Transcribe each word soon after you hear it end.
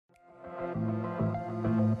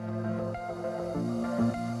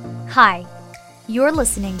Hi, you're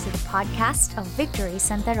listening to the podcast of Victory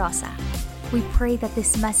Santa Rosa. We pray that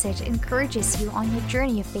this message encourages you on your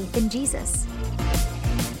journey of faith in Jesus.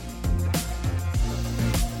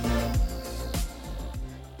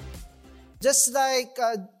 Just like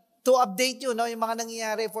to update you, no, yung mga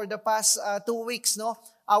nangyayari for the past 2 weeks, no,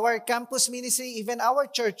 our campus ministry, even our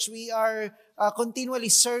church, we are continually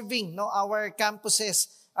serving, no, our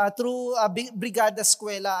campuses through Brigada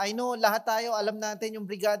Eskwela. I know lahat tayo alam natin yung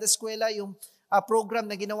Brigada Eskwela, yung program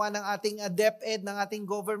na ginawa ng ating DepEd, ng ating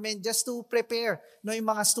government, just to prepare, no, yung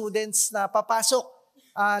mga students na papasok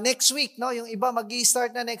next week, no, yung iba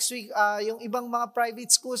magi-start na next week, yung ibang mga private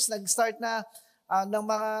schools nag-start na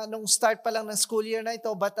nung start pa lang ng school year na ito,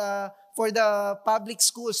 but for the public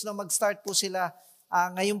schools, no, mag-start po sila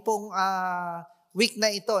ngayon pong week na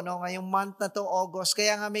ito, no, ngayong month na to, August.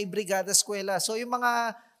 Kaya nga may Brigada Eskwela. So yung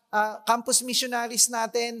mga campus missionaries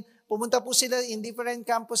natin, pumunta po sila in different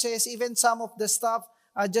campuses, even some of the staff,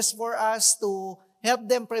 just for us to help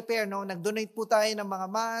them prepare, no. Nag-donate po tayo ng mga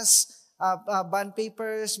mask, bond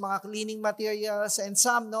papers, mga cleaning materials, and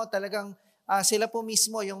some, no, talagang sila po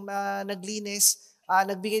mismo yung naglinis.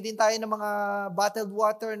 Nagbigay din tayo ng mga bottled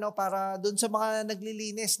water, no, para doon sa mga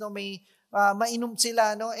naglilinis, no, may mainom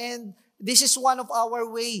sila, no. And this is one of our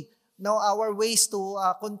ways to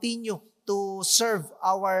continue to serve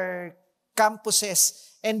our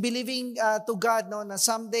campuses and believing to God, no, na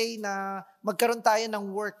someday na magkaroon tayo ng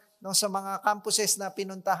work, no, sa mga campuses na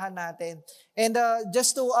pinuntahan natin. And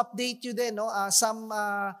just to update you din, no, some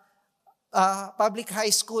public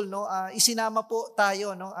high school, no, isinama po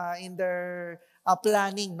tayo, no, in their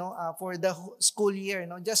planning, no, for the school year,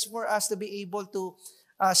 no, just for us to be able to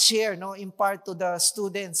share, no, impart to the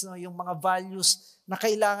students, no, yung mga values na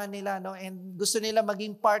kailangan nila, no, and gusto nila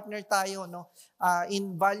maging partner tayo, no,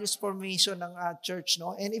 in values formation ng church,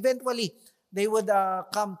 no, and eventually they would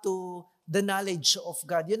come to the knowledge of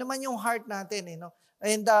God. Yun naman yung heart natin, no,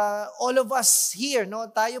 and all of us here, no,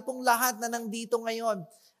 tayo pong lahat na nandito ngayon,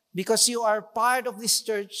 because you are part of this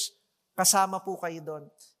church, kasama po kayo doon.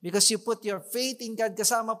 Because you put your faith in God,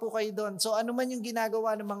 kasama po kayo doon. So ano man yung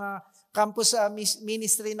ginagawa ng mga campus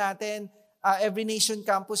ministry natin, Every Nation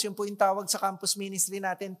Campus, yung po yung tawag sa campus ministry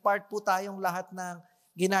natin, part po tayong lahat ng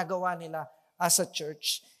ginagawa nila as a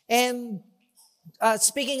church. And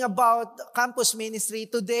speaking about campus ministry,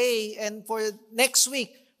 today and for next week,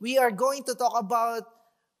 we are going to talk about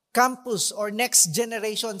campus or next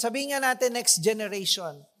generation. Sabihin nga natin next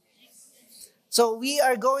generation. So we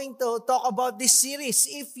are going to talk about this series.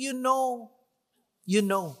 If you know, you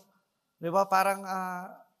know. Diba? Parang,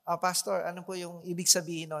 Pastor, ano po yung ibig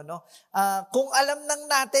sabihin, no? Kung alam nang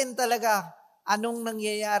natin talaga anong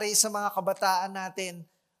nangyayari sa mga kabataan natin,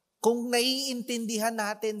 kung naiintindihan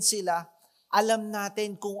natin sila, alam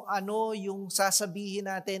natin kung ano yung sasabihin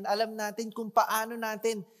natin, alam natin kung paano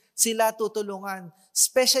natin sila tutulungan.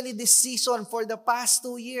 Especially this season for the past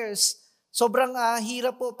 2 years, sobrang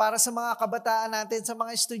hirap po para sa mga kabataan natin, sa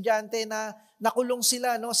mga estudyante na nakulong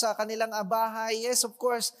sila, no, sa kanilang bahay. Yes, of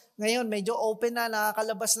course, ngayon medyo open na,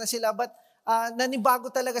 nakakalabas na sila, but nanibago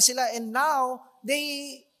talaga sila. And now,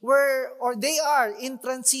 they are in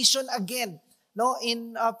transition again, no,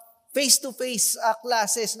 in face-to-face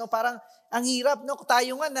classes, no. Parang ang hirap, no,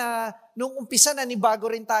 tayo nga na nung umpisa nanibago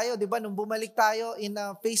rin tayo, 'di ba? Nung bumalik tayo in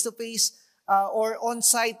face-to-face or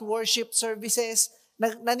on-site worship services,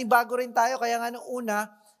 nanibago rin tayo, kaya nga nung una,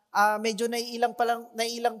 medyo naiilang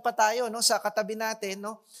pa tayo, no, sa katabi natin,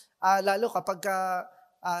 no. Lalo kapag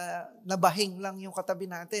nabahing lang yung katabi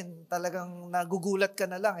natin, talagang nagugulat ka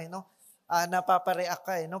na lang, no. Napapareact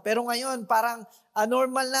ka, no. Pero ngayon parang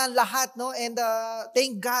normal na lahat, no, and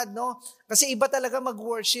thank God, no. Kasi iba talaga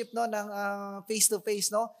mag-worship, no, ng face to face,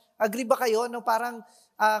 no. Agree ba kayo, no? Parang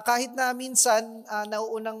kahit na minsan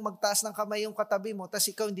nauunang magtaas ng kamay yung katabi mo, tas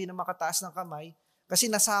ikaw hindi na makataas ng kamay kasi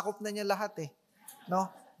nasakop na niya lahat, no.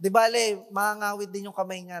 Di bale, mangangawit din yung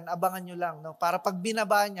kamay niyan, abangan nyo lang, no? Para pag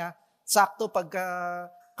binaba niya, sakto pagka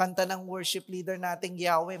kanta ng worship leader nating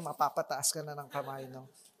Yahweh, mapapataas ka na ng kamay, no?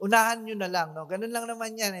 Unahan nyo na lang, no? Ganun lang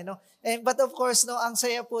naman yan, no? But of course, no, ang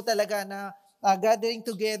saya po talaga na gathering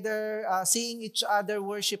together, seeing each other,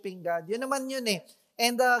 worshiping God. Yun naman yun,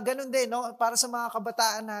 And ganun din, no? Para sa mga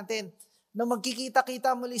kabataan natin, no,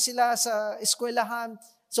 magkikita-kita muli sila sa eskwelahan.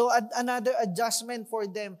 So another adjustment for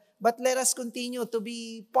them. But let us continue to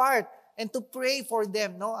be part and to pray for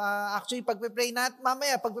them, no? Actually,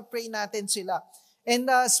 mamaya pagpe-pray natin sila. And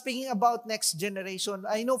speaking about next generation,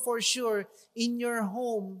 I know for sure in your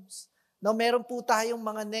homes, no, meron po tayong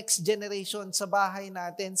mga next generation sa bahay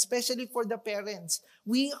natin, especially for the parents.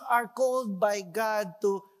 We are called by God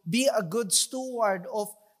to be a good steward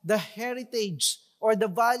of the heritage or the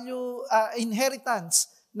value, inheritance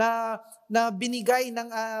na binigay ng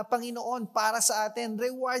Panginoon para sa atin.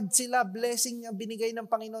 Reward sila, blessing na binigay ng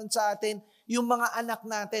Panginoon sa atin, yung mga anak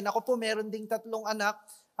natin. Ako po, meron ding 3 anak.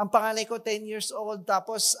 Ang panganay ko, 10 years old,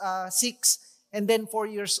 tapos 6, and then 4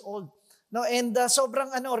 years old. No, and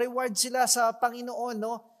sobrang reward sila sa Panginoon,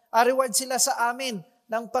 no? Reward sila sa amin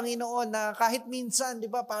ng Panginoon na kahit minsan, 'di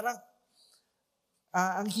ba, parang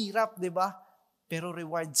ang hirap, 'di ba? Pero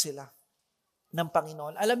reward sila ng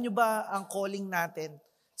Panginoon. Alam niyo ba ang calling natin,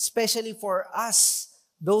 especially for us,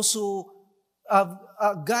 those who have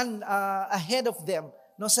gone ahead of them,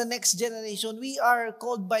 no, sa next generation, we are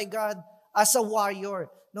called by God as a warrior.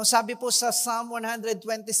 No, sabi po sa Psalm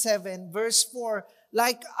 127 verse 4,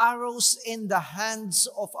 like arrows in the hands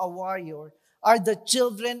of a warrior are the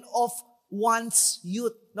children of one's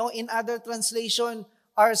youth. No, in other translation,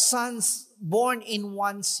 are sons born in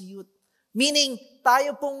one's youth. Meaning,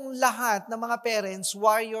 tayo pong lahat ng mga parents,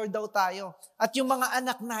 warrior daw tayo. At yung mga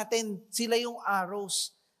anak natin, sila yung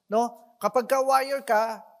arrows. No? Kapag ka warrior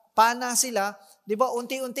ka, pana sila, 'di ba?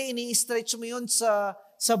 Unti-unti ini-stretch mo 'yun sa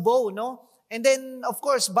bow, no? And then, of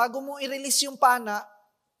course, bago mo i-release yung pana,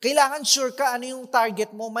 kailangan sure ka ano yung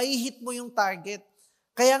target mo, mai-hit mo yung target.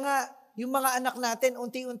 Kaya nga, yung mga anak natin,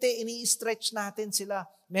 unti-unti ini-stretch natin sila.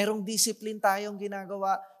 Merong discipline tayong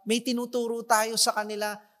ginagawa, may tinuturo tayo sa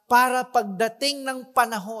kanila para pagdating ng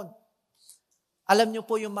panahon. Alam niyo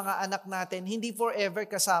po yung mga anak natin, hindi forever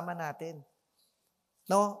kasama natin.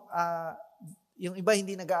 No? Yung iba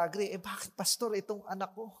hindi nag-agree, bakit pastor itong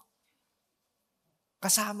anak ko?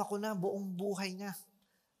 Kasama ko na buong buhay niya.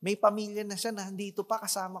 May pamilya na siya na dito pa,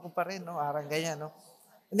 kasama ko pa rin, no? Arang ganyan, no?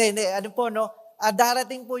 Hindi, ano po, no?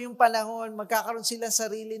 Darating po yung panahon, magkakaroon sila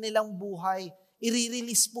sarili nilang buhay.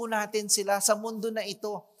 I-release po natin sila sa mundo na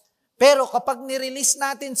ito. Pero kapag ni-release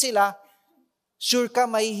natin sila, sure ka,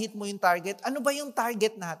 mai-hit mo yung target. Ano ba yung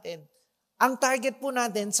target natin? Ang target po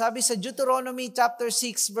natin, sabi sa Deuteronomy chapter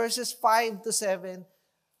 6, verses 5 to 7,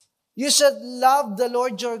 you shall love the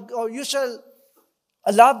Lord your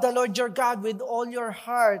God with all your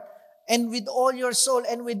heart and with all your soul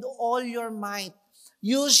and with all your might.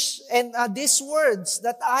 These words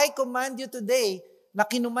that I command you today, na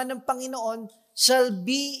kinuman ng Panginoon, shall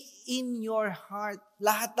be in your heart.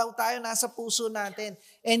 Lahat daw tayo nasa puso natin.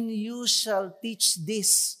 And you shall teach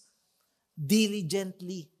this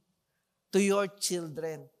diligently to your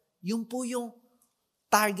children. Yung po yung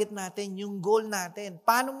target natin, yung goal natin.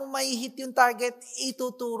 Paano mo mai-hit yung target?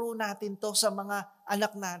 Ituturo natin to sa mga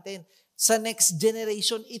anak natin. Sa next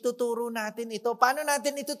generation, ituturo natin ito. Paano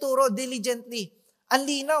natin ituturo? Diligently. Ang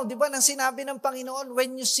linaw, di ba, nang sinabi ng Panginoon,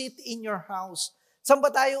 when you sit in your house. Saan ba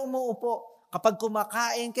tayo umuupo? Kapag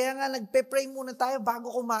kumakain, kaya nga nagpe-pray muna tayo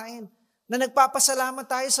bago kumain. Na nagpapasalamat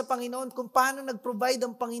tayo sa Panginoon kung paano nag-provide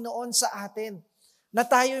ang Panginoon sa atin. Na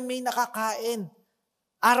tayo may nakakain.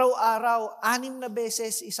 Araw-araw, 6 na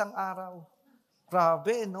beses isang araw.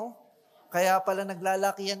 Grabe, no? Kaya pala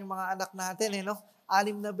naglalaki yan yung mga anak natin, no?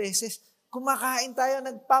 6 na beses. Kumakain tayo,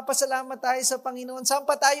 nagpapasalamat tayo sa Panginoon. Saan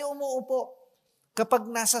pa tayo umuupo? Kapag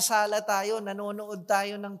nasa sala tayo, nanonood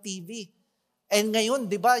tayo ng TV. And ngayon,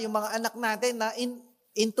 di ba, yung mga anak natin na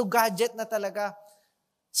into gadget na talaga,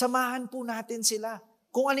 samahan po natin sila.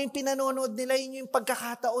 Kung ano yung pinanonood nila, yun yung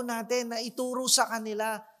pagkakataon natin na ituro sa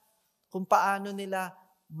kanila kung paano nila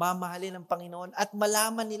mamahalin ng Panginoon at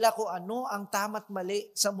malaman nila kung ano ang tama't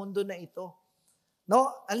mali sa mundo na ito. No?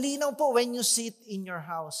 Ang linaw po, when you sit in your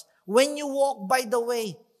house, when you walk by the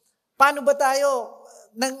way, paano ba tayo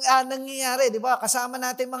nangyayari, di ba? Kasama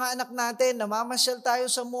natin mga anak natin, namamasyal tayo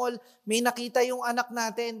sa mall, may nakita yung anak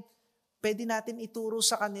natin, pwede natin ituro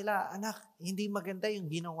sa kanila, anak, hindi maganda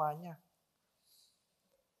yung ginawa niya.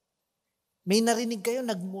 May narinig kayo,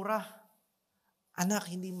 nagmura. Anak,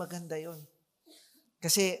 hindi maganda yon.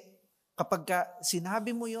 Kasi kapag sinabi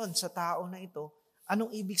mo yon sa tao na ito,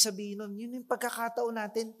 anong ibig sabihin nun? Yun yung pagkakataon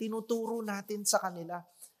natin, tinuturo natin sa kanila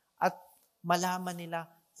at malaman nila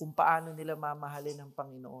kung paano nila mamahalin ng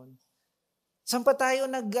Panginoon. Saan pa tayo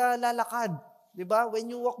naglalakad? Di ba? When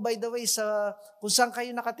you walk by the way, kung saan kayo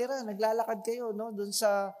nakatira, naglalakad kayo, no? Doon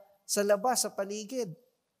sa labas, sa paligid.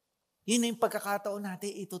 Yun yung pagkakataon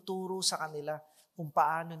natin, ituturo sa kanila kung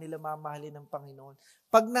paano nila mamahalin ng Panginoon.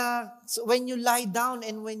 When you lie down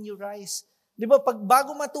and when you rise, di ba, pag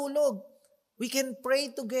bago matulog, we can pray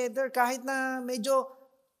together kahit na medyo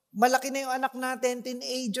malaki na yung anak natin,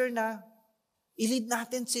 teenager na, i-lead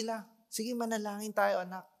natin sila. Sige, manalangin tayo,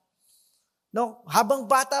 anak. No, habang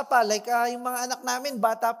bata pa, like yung mga anak namin,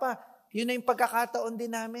 bata pa, yun na yung pagkakataon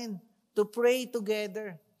din namin to pray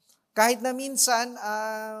together. Kahit na minsan,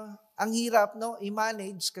 ang hirap, no,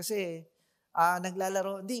 i-manage kasi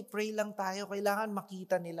naglalaro. Hindi, pray lang tayo. Kailangan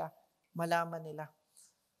makita nila, malaman nila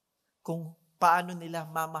kung paano nila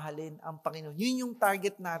mamahalin ang Panginoon. Yun yung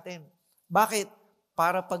target natin. Bakit?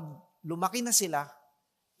 Para pag lumaki na sila,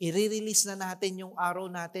 i-release na natin yung araw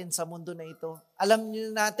natin sa mundo na ito. Alam nyo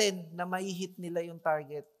natin na mai-hit nila yung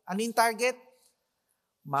target. Ano yung target?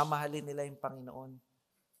 Mamahalin nila yung Panginoon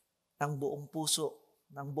ng buong puso,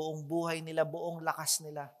 ng buong buhay nila, buong lakas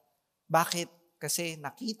nila. Bakit? Kasi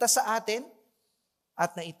nakita sa atin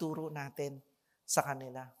at naituro natin sa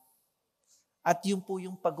kanila. At yun po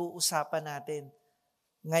yung pag-uusapan natin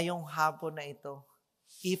ngayong hapon na ito.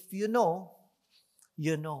 If you know,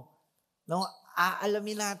 you know. No,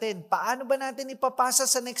 aalamin natin, paano ba natin ipapasa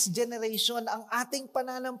sa next generation ang ating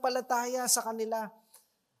pananampalataya sa kanila?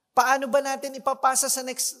 Paano ba natin ipapasa sa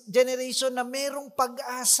next generation na merong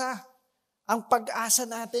pag-asa? Ang pag-asa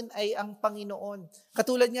natin ay ang Panginoon.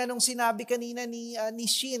 Katulad nga nung sinabi kanina ni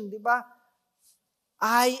Shin, di ba?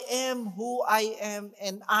 I am who I am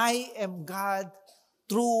and I am God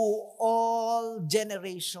through all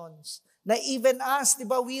generations. Na even us, di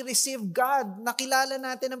ba, we receive God. Nakilala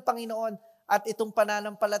natin ang Panginoon at itong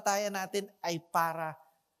pananampalataya natin ay para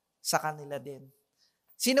sa kanila din.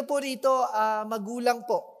 Sino po rito magulang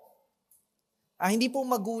po? Hindi po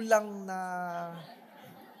magulang na...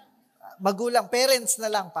 Magulang, parents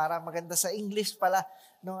na lang para maganda sa English pala.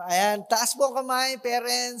 No, ayan, taas po ang kamay,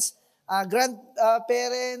 parents,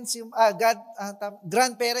 grandparents,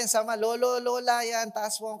 grandparents, sama, lolo, lola, yan,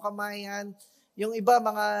 taas po ang kamay yan. Yung iba,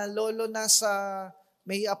 mga lolo na sa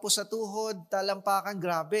may apo sa tuhod, talampakan,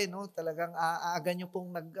 grabe, no? Talagang aaga nyo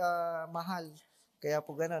pong nagmahal. Kaya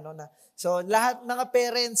po gano'n, no? So, lahat mga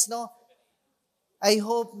parents, no? I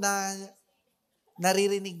hope na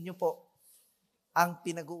naririnig nyo po ang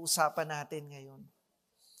pinag-uusapan natin ngayon.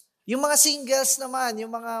 Yung mga singles naman,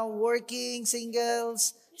 yung mga working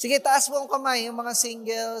singles, sige, taas po ang kamay, yung mga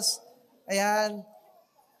singles, ayan,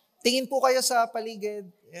 tingin po kayo sa paligid,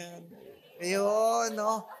 ayan, ayun,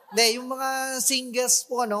 no? Hindi, yung mga singles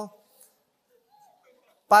po, no?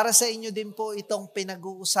 Para sa inyo din po itong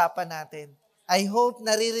pinag-uusapan natin. I hope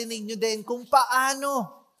naririnig nyo din kung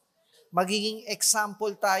paano magiging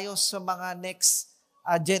example tayo sa mga next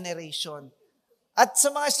generation. At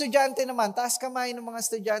sa mga estudyante naman, taas kamay ng mga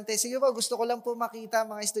estudyante. Sige po, gusto ko lang po makita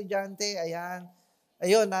mga estudyante. Ayan.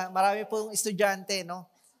 Ayun, marami pong estudyante, no?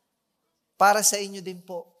 Para sa inyo din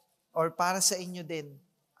po, or para sa inyo din,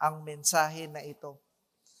 ang mensahe na ito.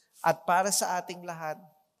 At para sa ating lahat,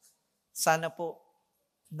 sana po,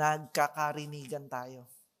 nagkakarinigan tayo.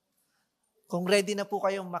 Kung ready na po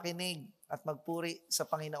kayong makinig at magpuri sa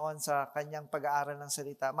Panginoon sa kanyang pag-aaral ng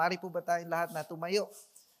salita, mari po ba tayong lahat na tumayo?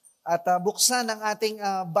 At buksan ang ating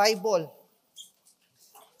Bible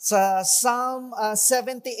sa Psalm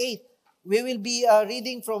 78. We will be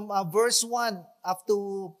reading from verse 1 up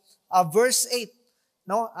to verse 8.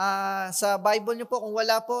 No? Sa Bible nyo po, kung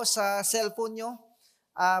wala po sa cellphone nyo,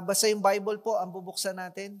 basta yung Bible po ang bubuksan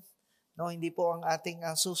natin. No? Hindi po ang ating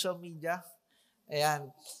social media.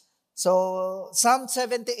 Ayan. So, Psalm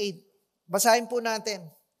 78. Basahin po natin.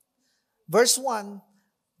 Verse 1,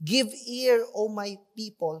 give ear, O my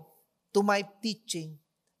people, to my teaching.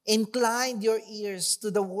 Incline your ears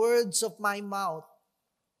to the words of my mouth.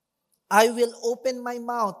 I will open my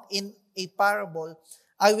mouth in a parable.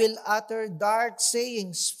 I will utter dark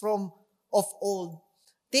sayings from of old,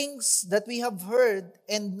 things that we have heard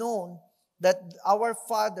and known that our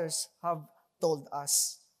fathers have told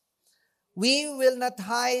us. We will not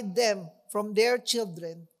hide them from their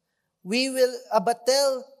children. We will but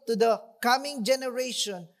tell to the coming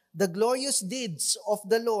generation the glorious deeds of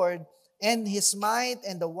the Lord and His might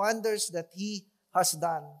and the wonders that He has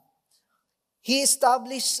done. He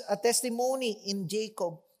established a testimony in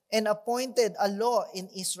Jacob and appointed a law in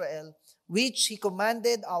Israel, which He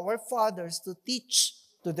commanded our fathers to teach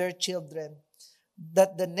to their children,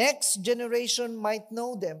 that the next generation might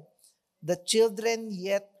know them, the children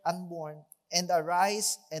yet unborn, and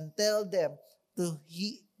arise and tell them to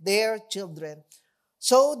their children,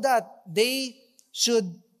 so that they should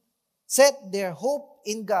set their hope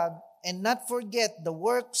in God and not forget the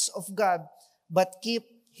works of God, but keep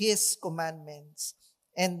His commandments.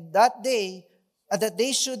 And that they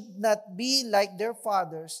should not be like their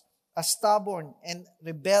fathers, a stubborn and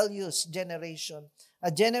rebellious generation, a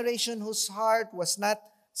generation whose heart was not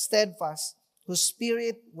steadfast, whose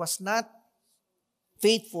spirit was not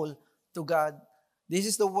faithful to God. This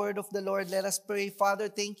is the word of the Lord. Let us pray. Father,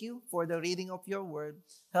 thank you for the reading of your word.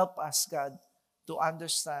 Help us, God, to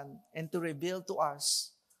understand and to reveal to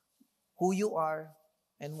us who you are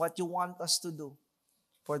and what you want us to do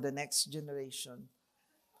for the next generation.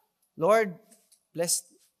 Lord, bless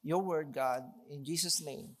your word, God. In Jesus'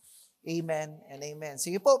 name, amen and amen.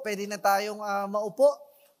 Sige po, pwede na tayong maupo.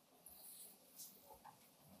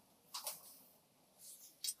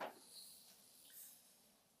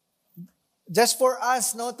 Just for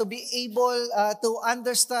us, no, to be able to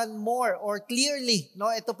understand more or clearly,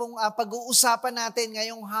 no, ito pong pag-uusapan natin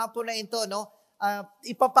ngayong hapon na ito, no,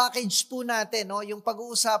 ipapackage po natin, no, yung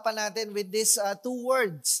pag-uusapan natin with these two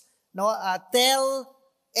words, no, tell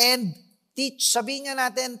and teach. Sabihin nga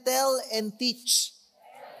natin, tell and teach.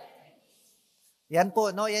 Yan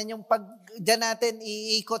po, no, yan yung diyan natin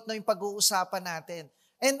iikot, no, yung pag-uusapan natin.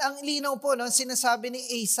 And ang linaw po, no, sinasabi ni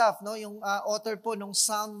Asaph, no, yung author po ng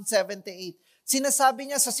Psalm 78, sinasabi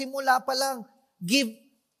niya sa simula pa lang, give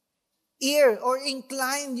ear or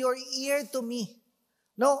incline your ear to me.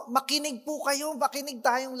 No, makinig po kayo, makinig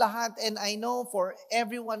tayong lahat. And I know for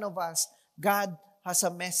every one of us, God has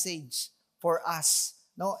a message for us.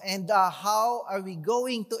 No, and how are we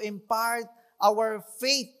going to impart our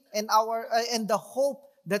faith and and the hope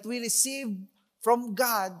that we receive from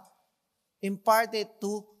God, impart it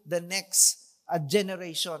to the next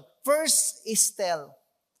generation. First is tell.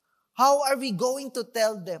 How are we going to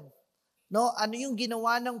tell them? No, ano yung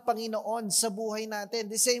ginawa ng Panginoon sa buhay natin?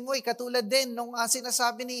 The same way, katulad din nung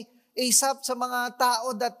sinasabi ni Asaph sa mga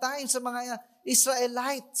tao that time, sa mga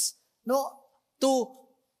Israelites, no, to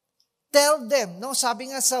tell them, no, sabi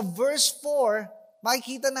nga sa verse 4,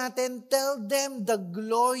 makikita natin, tell them the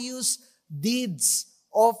glorious deeds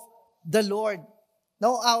of the Lord.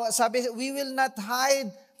 No, sabi, we will not hide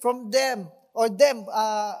from them or them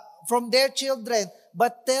from their children,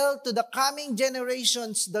 but tell to the coming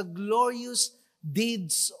generations the glorious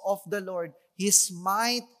deeds of the Lord, His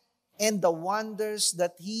might and the wonders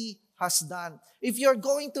that He has done. If you're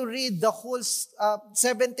going to read the whole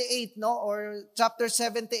 78, no, or chapter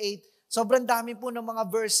 78, sobrang dami po ng mga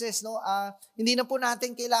verses, no. Hindi na po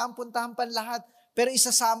natin kailangan puntahan pa lahat, pero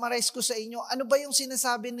isa-summarize ko sa inyo. Ano ba yung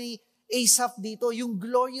sinasabi ni Asaph dito? Yung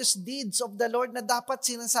glorious deeds of the Lord na dapat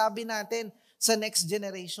sinasabi natin sa next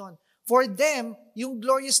generation. For them, yung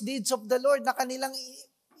glorious deeds of the Lord na kanilang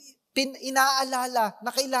inaalala,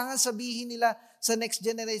 na kailangan sabihin nila sa next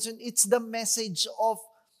generation, it's the message of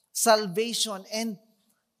salvation. And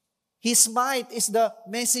His might is the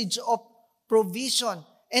message of provision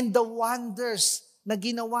and the wonders na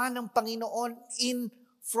ginawa ng Panginoon in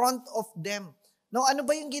front of them. No, ano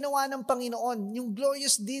ba yung ginawa ng Panginoon? Yung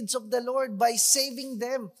glorious deeds of the Lord by saving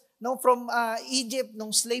them, no, from Egypt,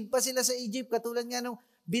 nung slave pa sila sa Egypt, katulad nga nung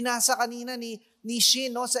binasa kanina ni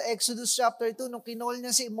Shin, no, sa Exodus chapter 2, nung kinol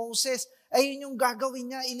niya si Moses, ayun yung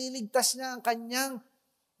gagawin niya, ililigtas niya ang kanyang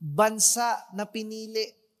bansa na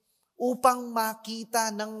pinili upang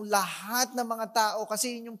makita ng lahat ng mga tao,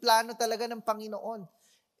 kasi yun yung plano talaga ng Panginoon.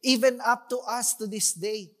 Even up to us to this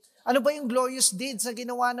day. Ano ba yung glorious deeds na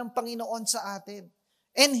ginawa ng Panginoon sa atin?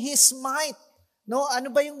 And His might. No?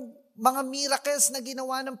 Ano ba yung mga miracles na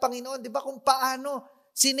ginawa ng Panginoon? Di ba kung paano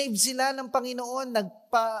sinave sila ng Panginoon,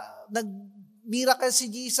 nag-miracle si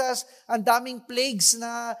Jesus, ang daming plagues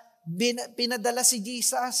na pinadala si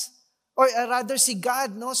Jesus, or rather si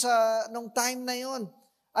God, no, sa nung time na yon,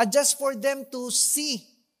 just for them to see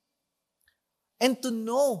and to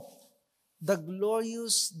know the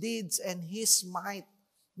glorious deeds and His might.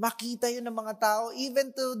 Makita yun ng mga tao, even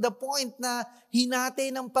to the point na hinati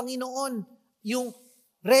ng Panginoon yung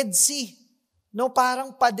Red Sea. No,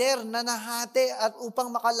 parang pader na nahati at upang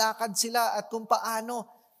makalakad sila, at kung paano,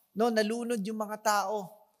 no, nalunod yung mga tao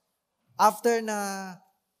after na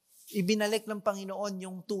ibinalik ng Panginoon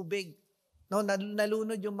yung tubig. No,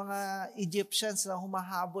 nalunod yung mga Egyptians na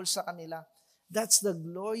humahabol sa kanila. That's the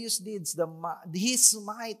glorious deeds, His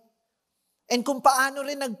might. And kung paano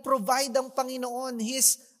rin nag-provide ang Panginoon,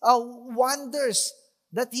 His wonders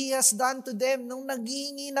that He has done to them nung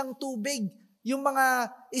naghihingi ng tubig. Yung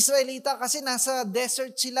mga Israelita kasi nasa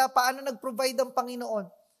desert sila, paano nag-provide ang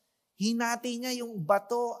Panginoon? Hinati niya yung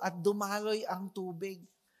bato at dumaloy ang tubig.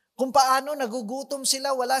 Kung paano nagugutom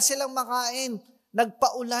sila, wala silang makain,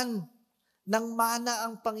 nagpaulan ng mana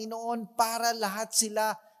ang Panginoon para lahat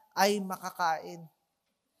sila ay makakain.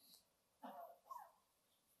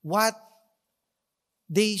 What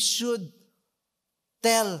they should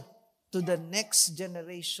tell to the next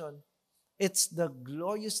generation, it's the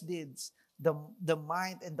glorious deeds, the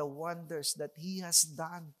might and the wonders that He has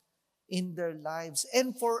done in their lives.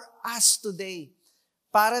 And for us today,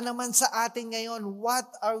 para naman sa atin ngayon, what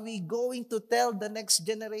are we going to tell the next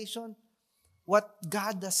generation? What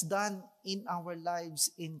God has done in our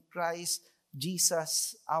lives in Christ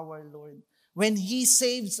Jesus our Lord. When He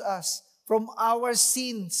saves us from our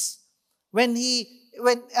sins, when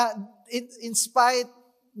in spite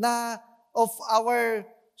na of our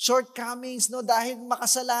shortcomings, no? Dahil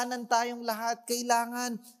makasalanan tayong lahat,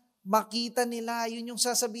 kailangan makita nila. Yun yung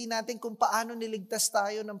sasabihin natin kung paano niligtas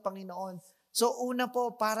tayo ng Panginoon. So una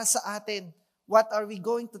po, para sa atin, what are we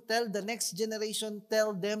going to tell the next generation?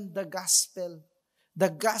 Tell them the gospel. The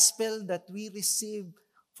gospel that we receive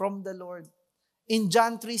from the Lord. In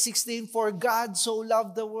John 3:16, for God so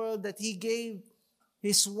loved the world that He gave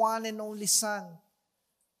His one and only Son,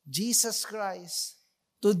 Jesus Christ,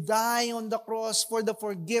 to die on the cross for the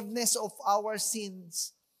forgiveness of our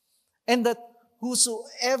sins, and that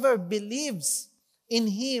whosoever believes in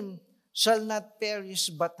Him shall not perish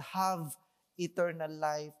but have eternal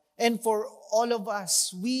life. And for all of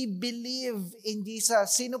us, we believe in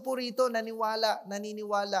Jesus. Sino po rito naniniwala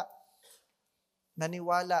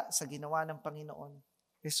sa ginawa ng Panginoon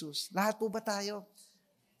Jesus? Lahat po ba tayo?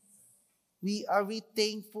 Are we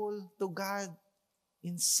thankful to God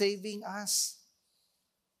in saving us?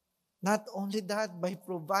 Not only that, by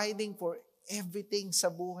providing for everything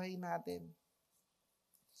sa buhay natin.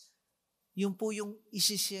 Yun po yung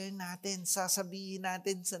isi-share natin, sasabihin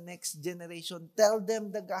natin sa next generation. Tell them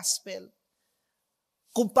the gospel.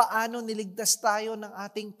 Kung paano niligtas tayo ng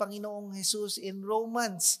ating Panginoong Jesus in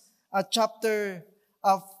Romans chapter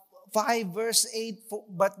 5 verse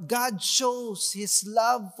 8. But God shows His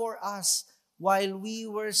love for us while we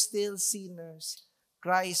were still sinners.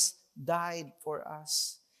 Christ died for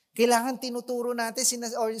us. Kailangan tinuturo natin,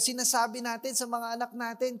 sinasabi natin sa mga anak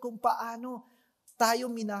natin kung paano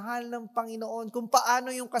tayo minahal ng Panginoon, kung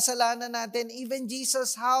paano yung kasalanan natin. Even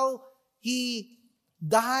Jesus, how He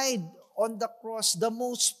died on the cross, the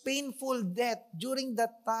most painful death during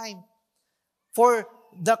that time. For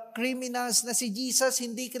the criminals na si Jesus,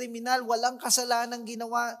 hindi kriminal, walang kasalanang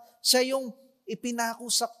ginawa. Siya yung ipinako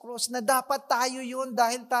sa cross na dapat tayo yun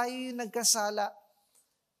dahil tayo yung nagkasala.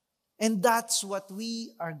 And that's what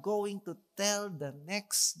we are going to tell the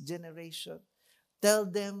next generation. Tell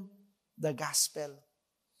them the gospel.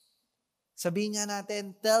 Sabihin nga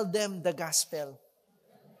natin, tell them the gospel.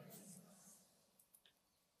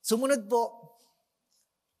 Sumunod po,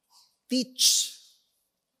 teach.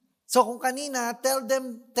 So kung kanina, tell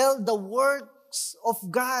the works of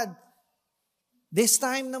God. This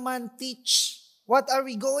time naman, teach. What are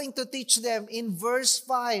we going to teach them? In verse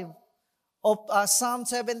 5 of Psalm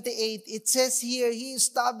 78, it says here, He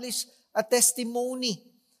established a testimony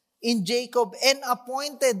in Jacob and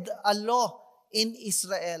appointed a law in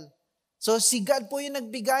Israel. So si God po yung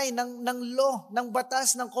nagbigay ng law, ng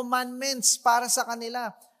batas, ng commandments para sa kanila.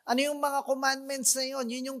 Ano yung mga commandments na yun?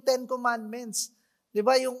 Yun yung 10 commandments.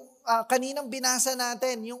 Diba yung kaninang binasa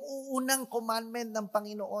natin, yung unang commandment ng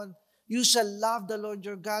Panginoon. You shall love the Lord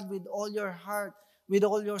your God with all your heart, with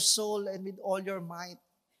all your soul, and with all your might.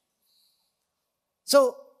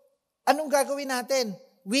 So, anong gagawin natin?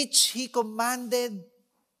 Which He commanded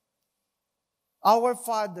our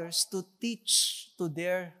fathers to teach to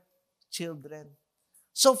their children.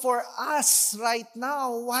 So for us right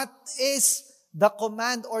now, what is the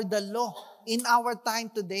command or the law in our time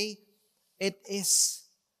today? It is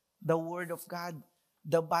the Word of God,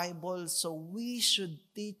 the Bible. So we should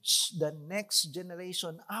teach the next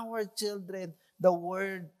generation, our children, the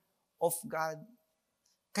Word of God.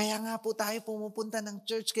 Kaya nga po tayo pumupunta ng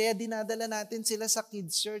church, kaya dinadala natin sila sa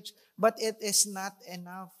kids church. But it is not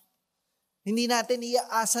enough. Hindi natin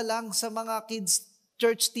iaasa lang sa mga kids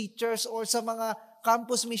church teachers or sa mga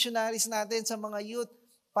campus missionaries natin, sa mga youth,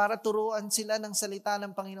 para turuan sila ng salita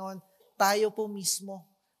ng Panginoon. Tayo po mismo,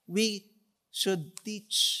 we should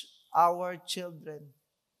teach our children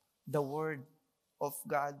the Word of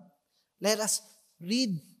God. Let us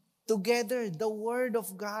read together the Word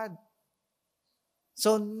of God.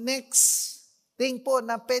 So next thing po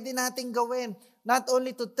na pwede natin gawin, not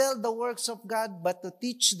only to tell the works of God, but to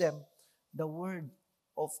teach them the Word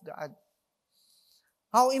of God.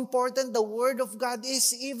 How important the Word of God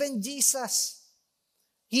is. Even Jesus,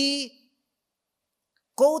 He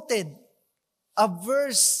quoted a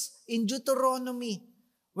verse in Deuteronomy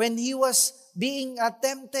when He was being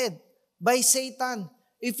tempted by Satan.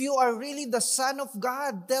 If you are really the Son of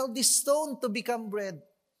God, tell this stone to become bread.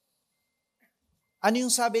 Ano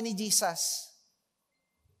yung sabi ni Jesus?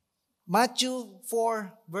 Matthew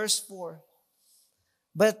 4 verse 4.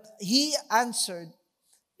 But He answered,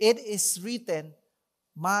 it is written,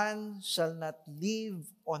 man shall not live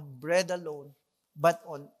on bread alone, but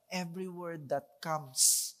on every word that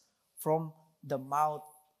comes from the mouth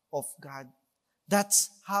of God.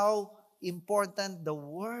 That's how important the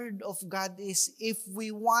Word of God is if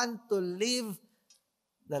we want to live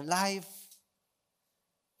the life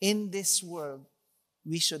in this world.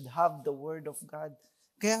 We should have the Word of God.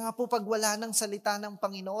 Kaya nga po pag wala ng salita ng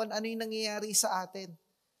Panginoon, ano yung nangyayari sa atin?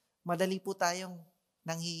 madali po tayong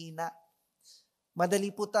nanghihina.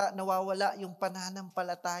 Madali po nawawala yung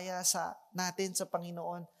pananampalataya natin sa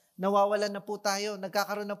Panginoon. Nawawala na po tayo,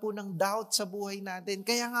 nagkakaroon na po ng doubt sa buhay natin.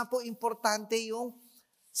 Kaya nga po, importante yung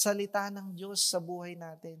salita ng Diyos sa buhay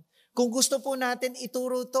natin. Kung gusto po natin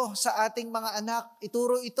ituro to sa ating mga anak,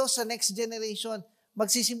 ituro ito sa next generation,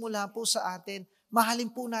 magsisimula po sa atin.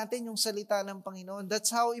 Mahalin po natin yung salita ng Panginoon.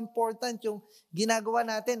 That's how important yung ginagawa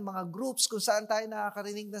natin, mga groups kung saan tayo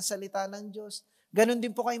nakakarinig ng salita ng Diyos. Ganon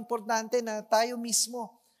din po ka-importante na tayo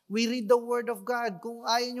mismo, we read the Word of God. Kung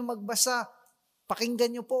ayaw nyo magbasa,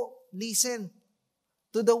 pakinggan nyo po, listen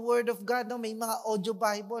to the Word of God. No? May mga audio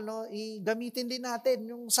Bible, no? Gamitin din natin.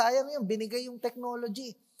 Yung sayang yun, binigay yung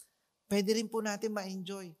technology. Pwede rin po natin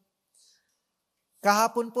ma-enjoy.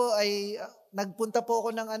 Kahapon po ay nagpunta po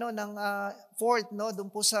ako ng Fort, no?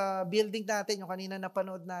 Doon po sa building natin, yung kanina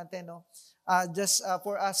napanood natin, no?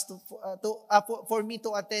 For me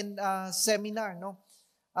to attend seminar, no?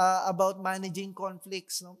 About managing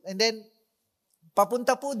conflicts, no? And then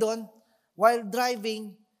papunta po doon, while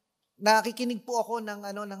driving, nakikinig po ako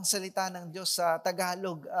ng salita ng Diyos sa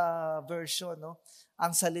Tagalog version, no?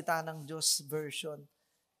 Ang salita ng Diyos version.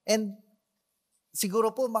 And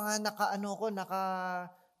siguro po naka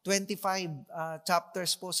 25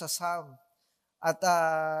 chapters po sa Psalm. At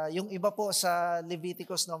yung iba po sa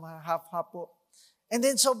Leviticus, no, half-half po. And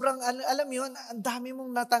then sobrang, alam yun, ang dami mong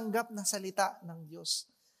natanggap na salita ng Diyos.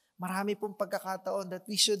 Marami pong pagkakataon that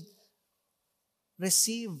we should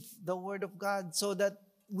receive the Word of God so that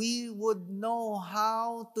we would know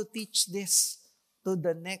how to teach this to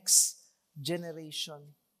the next generation.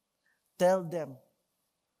 Tell them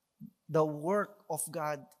the work of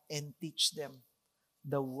God and teach them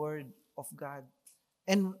the Word of God.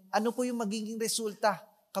 And ano po yung magiging resulta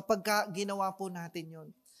kapag ginawa po natin yun?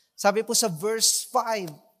 Sabi po sa verse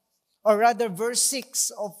 5, or rather verse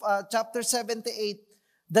 6 of chapter 78,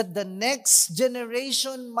 that the next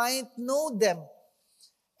generation might know them,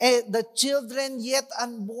 the children yet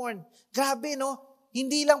unborn. Grabe, no?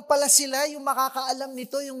 Hindi lang pala sila yung makakaalam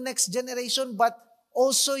nito, yung next generation, but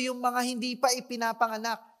also yung mga hindi pa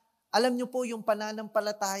ipinapanganak. Alam niyo po yung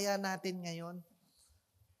pananampalataya natin ngayon,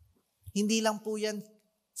 hindi lang po yan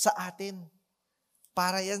sa atin.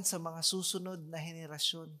 Para yan sa mga susunod na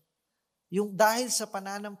henerasyon. Yung dahil sa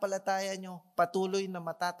pananampalataya nyo, patuloy na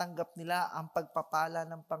matatanggap nila ang pagpapala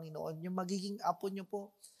ng Panginoon. Yung magiging apo nyo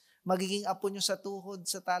po, magiging apo nyo sa tuhod,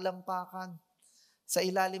 sa talampakan, sa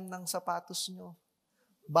ilalim ng sapatos nyo.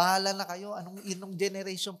 Bahala na kayo, inong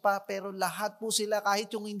generation pa, pero lahat po sila, kahit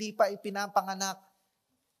yung hindi pa ipinapanganak,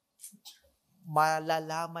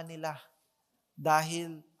 malalaman nila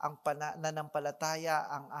dahil ang pananampalataya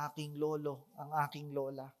ang aking lolo, ang aking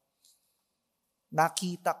lola.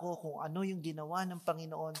 Nakita ko kung ano yung ginawa ng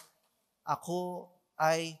Panginoon. Ako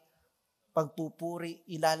ay pagpupuri,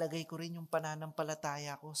 ilalagay ko rin yung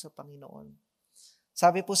pananampalataya ko sa Panginoon.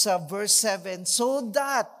 Sabi po sa verse 7, so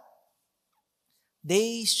that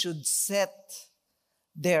they should set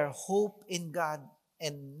their hope in God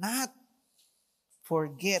and not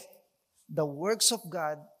forget the works of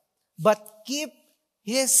God, but keep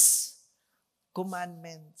His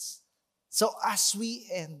commandments. So as we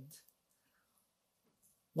end,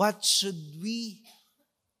 what should we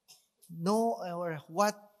know, or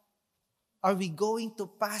what are we going to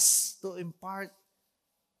pass to impart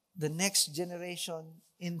the next generation?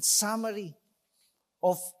 In summary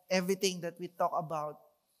of everything that we talk about,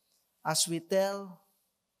 as we tell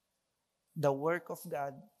the work of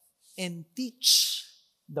God and teach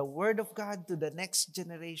the Word of God to the next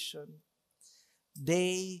generation,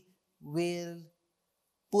 they will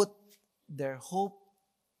put their hope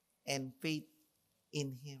and faith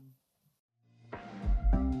in Him.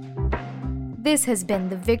 This has been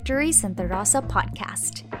the Victory Santa Rosa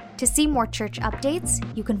podcast. To see more church updates,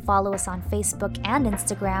 you can follow us on Facebook and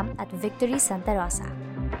Instagram at Victory Santa Rosa.